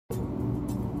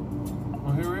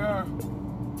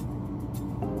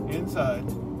are inside.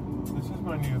 This is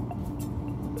my new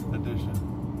addition.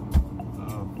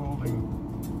 Folding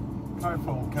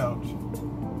trifold couch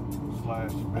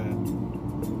slash bed.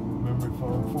 Memory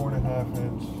foam, 4.5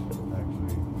 inch.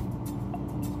 Actually,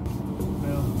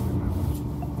 now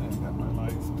I got my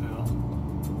lights still.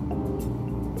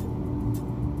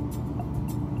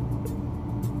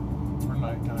 For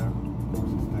nighttime. Of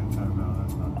course, it's daytime now.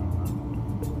 That's not going on.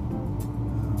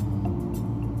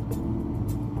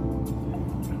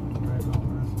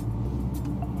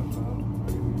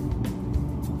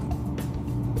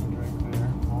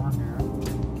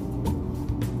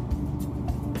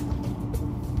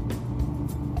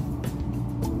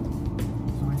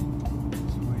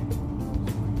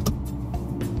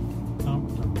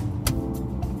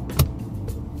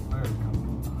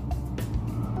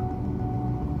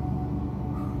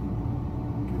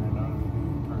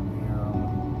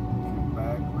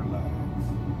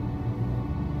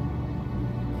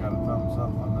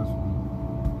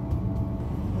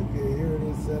 Okay, here it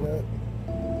is set up.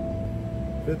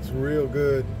 Fits real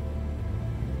good.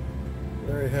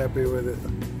 Very happy with it.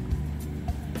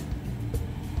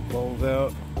 Folds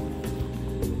out.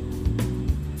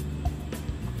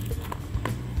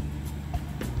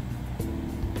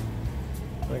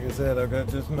 Like I said, I've got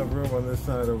just enough room on this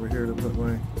side over here to put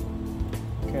my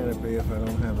canopy if I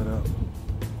don't have it up.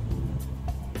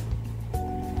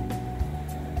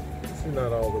 This is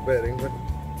not all the bedding, but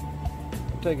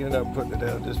I'm taking it up and putting it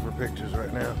out just for pictures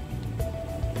right now.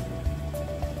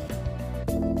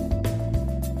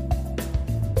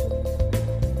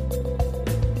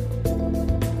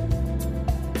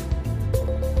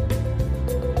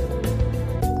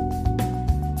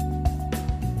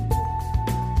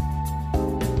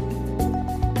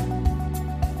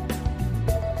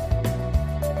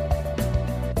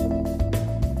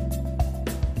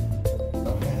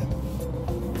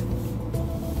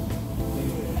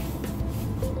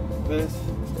 This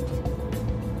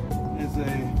is a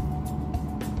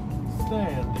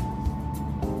stand,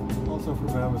 also from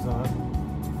Amazon.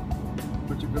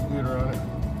 Put your computer on it.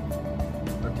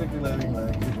 Articulating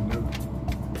legs, you can do a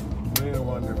million and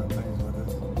one different things with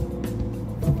this.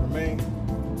 But for me,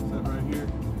 sit right here,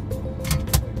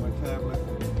 take my tablet,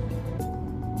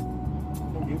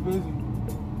 and get busy.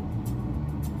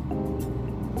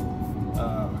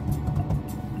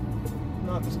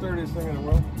 Not the sturdiest thing in the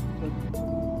world.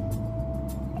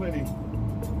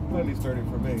 Plenty sturdy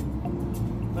for me.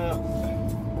 Now,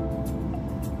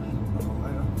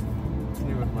 I don't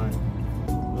see with my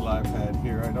little iPad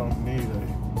here, I don't need a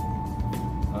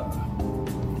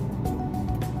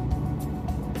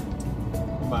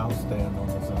mouse stand on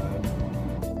the side.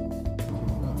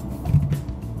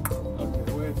 Okay,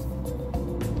 the way it's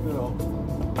built,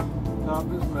 top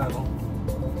is metal.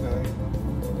 Okay,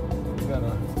 you got a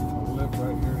lip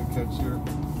right here to catch your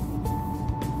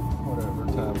whatever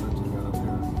tablet you got up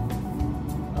here.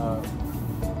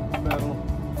 Metal.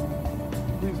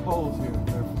 These holes here,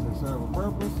 they serve a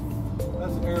purpose.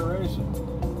 That's aeration,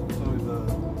 so the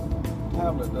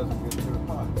tablet doesn't get too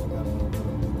hot. You got a little bit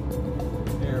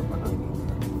of air behind it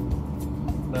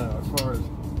there. Now, as far as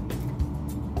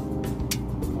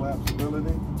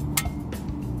collapsibility,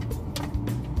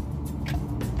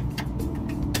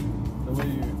 the way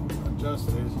you adjust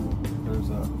these, there's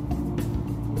a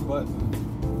button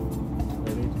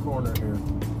at each corner here.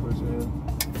 Push in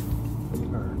and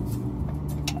turns.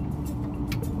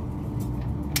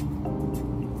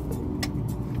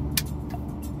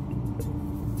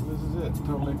 This is it,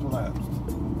 totally collapsed. I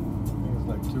think it's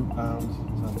like 2 pounds,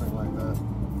 something like that.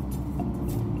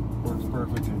 Works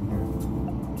perfect in here.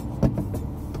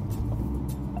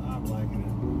 I'm liking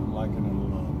it. I'm liking it a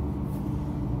lot.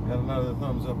 Got another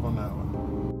thumbs up on that one.